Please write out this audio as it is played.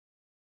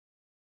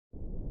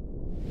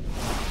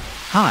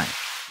Hi,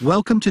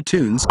 welcome to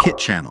Tunes Kit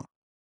channel.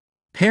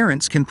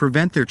 Parents can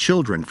prevent their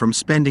children from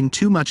spending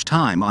too much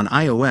time on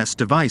iOS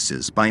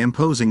devices by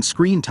imposing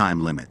screen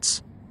time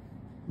limits.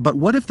 But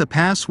what if the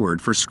password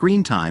for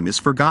screen time is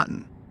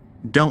forgotten?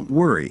 Don't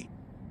worry.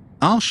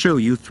 I'll show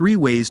you 3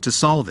 ways to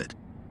solve it.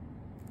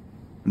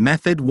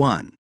 Method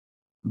 1.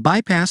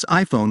 Bypass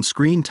iPhone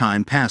Screen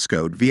Time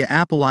Passcode via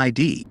Apple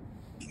ID.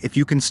 If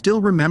you can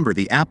still remember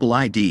the Apple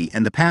ID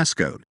and the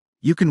passcode,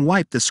 you can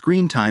wipe the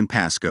Screen Time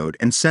Passcode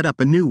and set up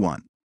a new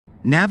one.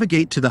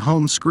 Navigate to the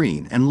home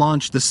screen and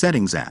launch the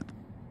Settings app.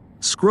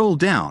 Scroll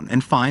down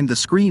and find the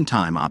Screen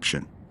Time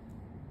option.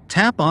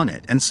 Tap on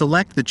it and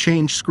select the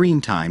Change Screen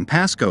Time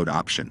Passcode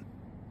option.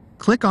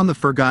 Click on the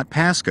Forgot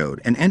Passcode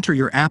and enter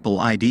your Apple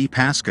ID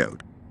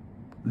passcode.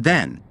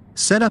 Then,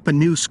 set up a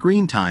new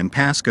Screen Time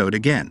Passcode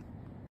again.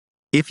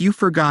 If you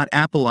forgot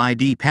Apple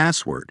ID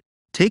password,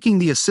 taking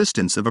the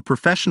assistance of a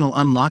professional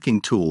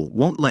unlocking tool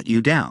won't let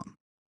you down.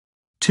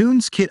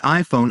 Tunes Kit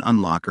iPhone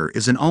Unlocker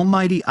is an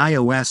almighty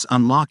iOS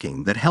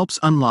unlocking that helps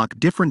unlock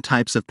different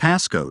types of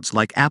passcodes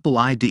like Apple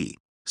ID,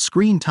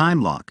 Screen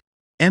Time Lock,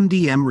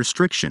 MDM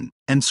Restriction,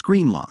 and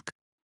Screen Lock.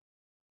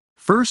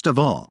 First of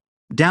all,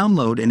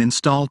 download and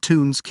install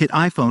Tunes Kit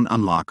iPhone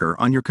Unlocker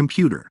on your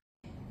computer.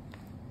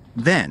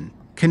 Then,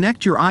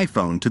 connect your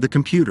iPhone to the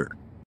computer.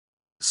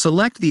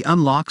 Select the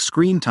Unlock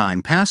Screen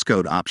Time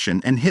Passcode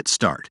option and hit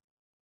Start.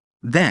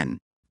 Then,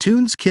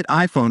 Tunes Kit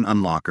iPhone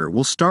Unlocker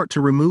will start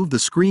to remove the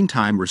screen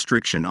time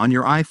restriction on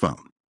your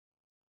iPhone.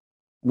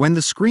 When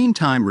the screen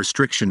time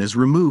restriction is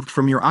removed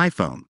from your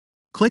iPhone,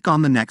 click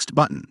on the Next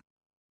button.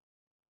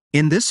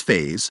 In this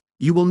phase,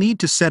 you will need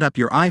to set up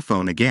your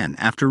iPhone again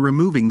after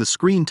removing the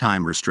screen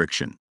time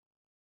restriction.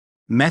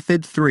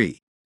 Method 3.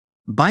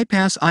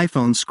 Bypass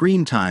iPhone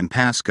Screen Time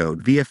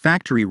Passcode via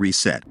Factory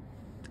Reset.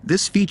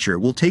 This feature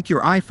will take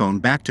your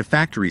iPhone back to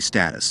factory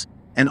status,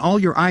 and all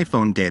your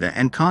iPhone data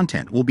and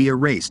content will be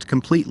erased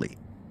completely.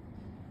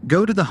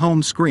 Go to the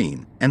home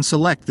screen and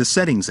select the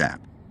Settings app.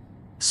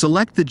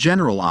 Select the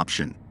General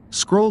option,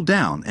 scroll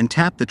down and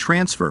tap the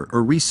Transfer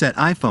or Reset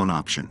iPhone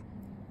option.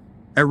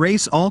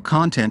 Erase all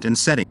content and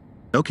settings.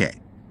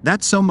 Okay,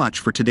 that's so much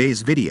for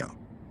today's video.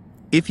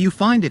 If you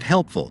find it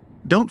helpful,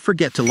 don't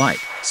forget to like,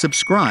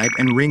 subscribe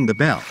and ring the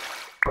bell.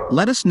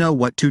 Let us know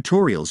what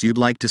tutorials you'd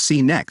like to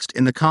see next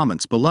in the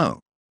comments below.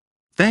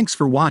 Thanks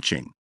for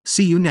watching.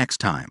 See you next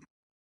time.